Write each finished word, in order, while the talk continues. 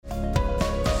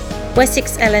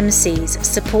Wessex LMCs,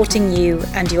 supporting you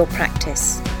and your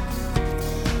practice.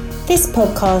 This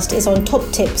podcast is on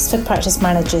top tips for practice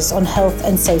managers on health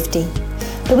and safety.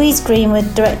 Louise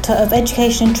Greenwood, Director of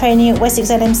Education and Training at Wessex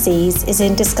LMCs, is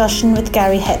in discussion with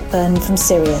Gary Hepburn from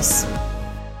Sirius.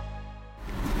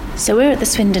 So we're at the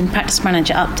Swindon Practice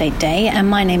Manager Update Day, and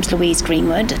my name's Louise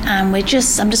Greenwood, and I'm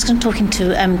just going to talking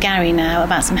to Gary now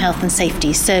about some health and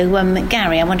safety. So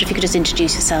Gary, I wonder if you could just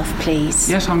introduce yourself, please.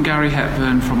 Yes, I'm Gary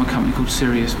Hepburn from a company called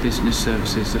Sirius Business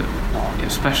Services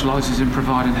that specialises in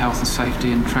providing health and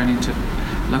safety and training to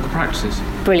local practices.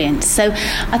 Brilliant. So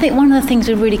I think one of the things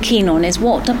we're really keen on is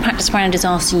what the practice managers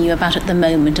are asking you about at the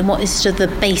moment, and what is sort of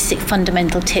the basic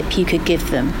fundamental tip you could give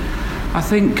them. I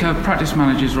think practice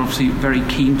managers are obviously very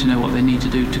keen to know what they need to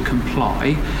do to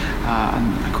comply,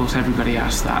 and of course everybody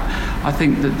asks that. I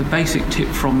think that the basic tip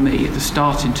from me, the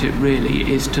starting tip really,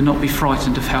 is to not be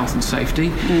frightened of health and safety.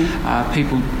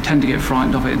 People tend to get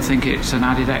frightened of it and think it's an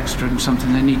added extra and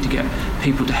something they need to get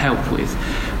people to help with.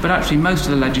 But actually most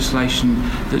of the legislation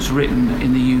that's written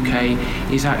in the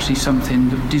UK is actually something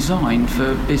designed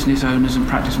for business owners and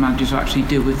practice managers to actually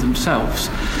deal with themselves.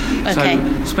 Okay.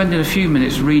 So spending a few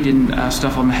minutes reading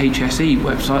stuff on the HSE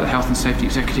website, the Health and Safety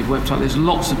Executive website, there's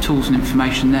lots of tools and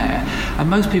information there, and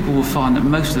most people will find that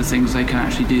most of the things they can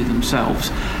actually do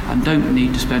themselves and don't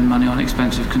need to spend money on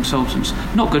expensive consultants.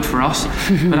 Not good for us,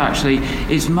 but actually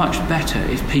it's much better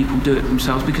if people do it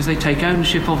themselves because they take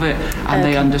ownership of it and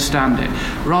they understand it,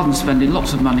 rather than spending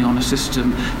lots of money on a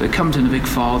system that comes in a big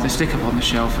file, they stick up on the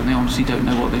shelf and they honestly don't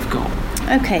know what they've got.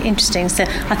 Okay, interesting. So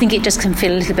I think it just can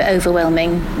feel a little bit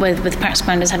overwhelming with practice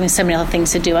managers having so many other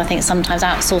things to do. I think sometimes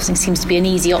outsourcing seems to be an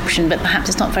easy option, but perhaps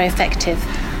it's not very effective.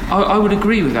 I would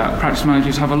agree with that. Practice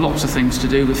managers have lots of things to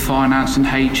do with finance and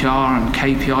HR and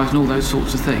KPIs and all those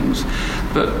sorts of things.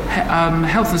 But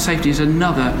health and safety is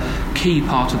another key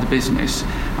part of the business,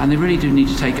 and they really do need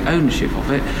to take ownership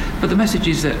of it. But the message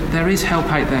is that there is help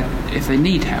out there if they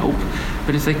need help,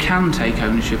 but if they can take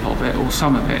ownership of it, or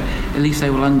some of it, at least they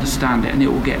will understand it and it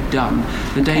will get done.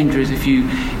 The danger is if you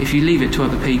leave it to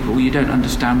other people, you don't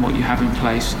understand what you have in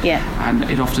place, and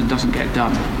it often doesn't get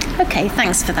done. Okay,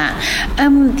 thanks for that.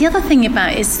 The other thing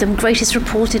about is the greatest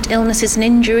reported illnesses and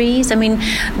injuries. I mean,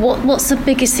 what's the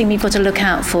biggest thing we've got to look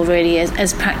out for really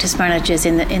as practice managers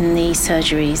in the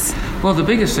surgeries? Well, the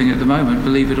biggest thing at the moment,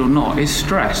 believe it or not, is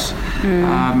stress.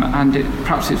 And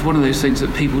perhaps it's one of those things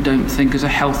that people don't think is a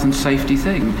health and safety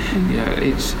thing. You know,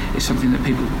 it's something that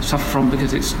people suffer from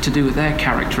because it's to do with their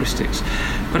characteristics.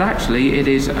 But actually, it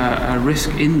is a risk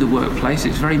in the workplace.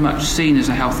 It's very much seen as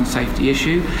a health and safety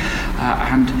issue,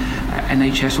 and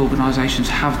NHS organisations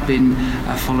have been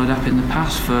followed up in the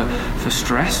past for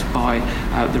stress by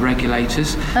the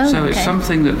regulators. So it's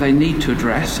something that they need to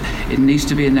address. It needs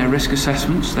to be in their risk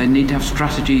assessments. They need to have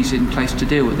strategies in place to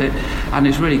deal with it. And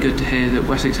it's really good to hear that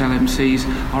Wessex LMCs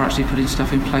are actually putting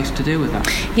stuff in place to deal with that.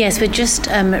 Yes, we've just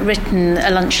written a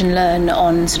lunch and learn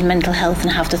on sort of mental health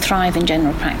and how to thrive in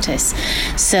general practice.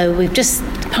 So we've just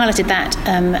piloted that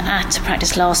at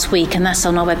practice last week, and that's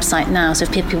on our website now. So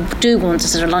if people do want a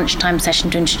sort of lunchtime session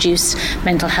to introduce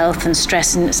mental health and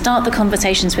stress and start the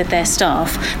conversations with their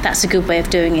staff, that's a good way of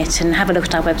doing it, and have a look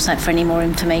at our website for any more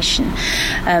information.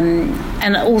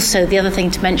 And also the other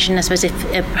thing to mention, I suppose,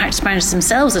 if practice managers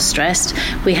themselves are stressed,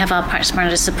 we have our practice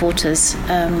manager supporters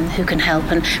who can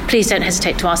help, and please don't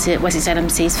hesitate to ask at Wessex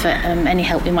LMCs for any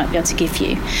help we might be able to give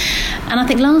you. And I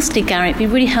think lastly, Gary, it'd be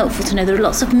really helpful to know there are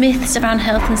lots of myths around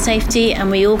health and safety, and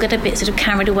we all get a bit sort of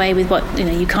carried away with what,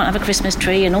 you can't have a Christmas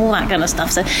tree and all that kind of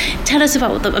stuff. So tell us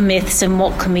about the myths and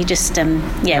what can we just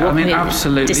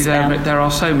absolutely there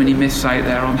are so many myths out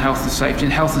there on health and safety,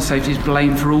 and health and safety is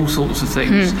blamed for all sorts of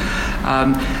things.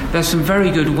 There's some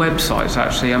very good websites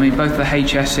actually. I mean, both the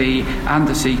HSE and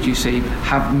the CQC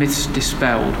have myths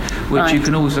dispelled, which you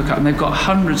can always look at, and they've got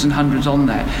hundreds and hundreds on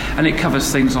there, and it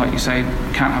covers things like, you say,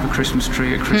 can't have a Christmas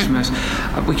tree at Christmas,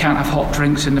 we can't have hot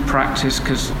drinks in the practice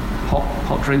because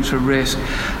hot drinks are a risk,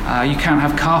 you can't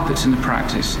have carpets in the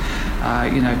practice,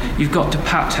 you've got to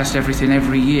pat test everything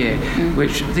every year,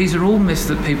 which these are all myths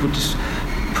that people just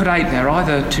put out there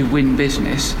either to win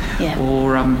business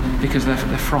or because they're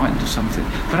frightened of something.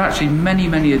 But actually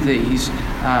many of these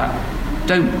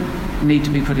don't need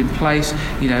to be put in place.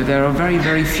 There are very,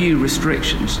 very few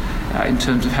restrictions in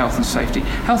terms of health and safety.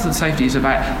 Health and safety is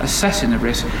about assessing the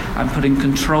risk and putting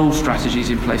control strategies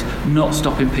in place, not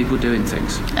stopping people doing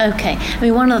things. Okay. I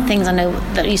mean, one of the things I know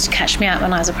that used to catch me out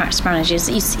when I was a practice manager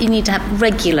is you need to have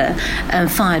regular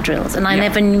fire drills, and I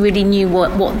never really knew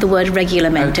what the word regular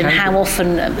meant and how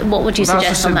often. What would you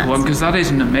suggest on that? That's a simple one, because that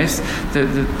isn't a myth.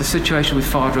 The situation with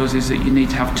fire drills is that you need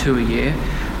to have 2 a year.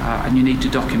 and you need to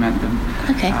document them.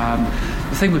 Okay.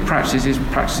 The thing with practices is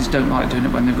practices don't like doing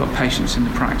it when they've got patients in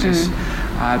the practice.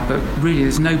 But really,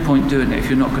 there's no point doing it if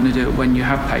you're not going to do it when you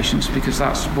have patients, because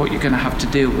that's what you're going to have to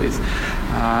deal with,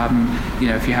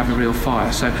 if you have a real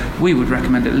fire. So we would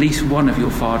recommend at least one of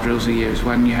your fire drills a year is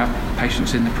when you have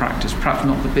patients in the practice, perhaps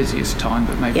not the busiest time,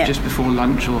 but maybe just before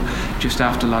lunch or just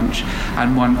after lunch,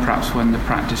 and one perhaps when the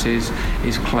practice is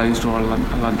closed or a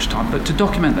lunchtime. But to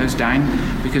document those down,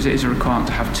 because it is a requirement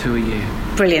to have 2 a year.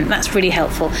 Brilliant, that's really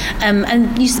helpful.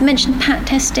 And you mentioned PAT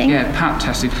testing? Yeah, PAT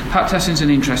testing. PAT testing is an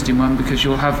interesting one because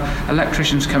you'll have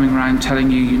electricians coming around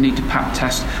telling you need to PAT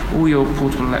test all your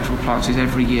portable electrical appliances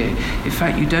every year. In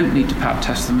fact, you don't need to PAT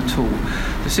test them at all.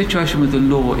 The situation with the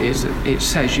law is that it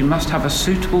says you must have a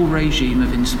suitable regime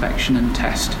of inspection and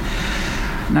test.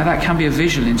 Now, that can be a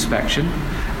visual inspection.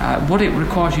 What it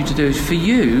requires you to do is for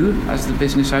you, as the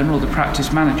business owner or the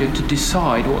practice manager, to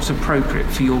decide what's appropriate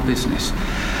for your business.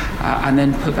 And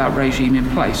then put that regime in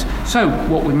place. So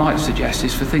what we might suggest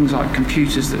is for things like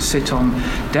computers that sit on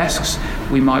desks,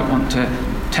 we might want to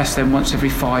test them once every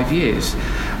 5 years.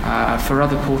 For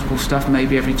other portable stuff,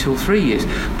 maybe every 2 or 3 years.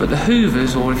 But the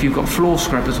hoovers, or if you've got floor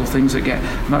scrubbers or things that get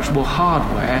much more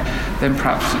hardware, then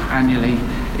perhaps annually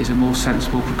is a more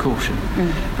sensible precaution.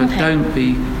 But don't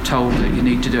be told that you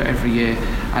need to do it every year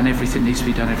and everything needs to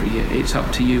be done every year. It's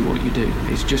up to you what you do.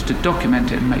 It's just to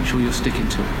document it and make sure you're sticking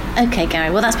to it. Okay,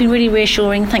 Gary. Well, that's been really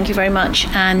reassuring. Thank you very much.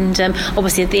 And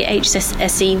obviously the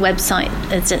HSE website,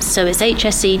 so it's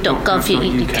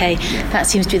hse.gov.uk. Yeah. That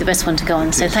seems to be the best one to go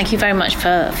on. So thank you very much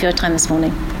for your time this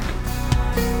morning.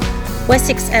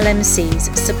 Wessex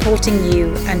LMCs, supporting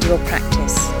you and your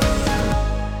practice.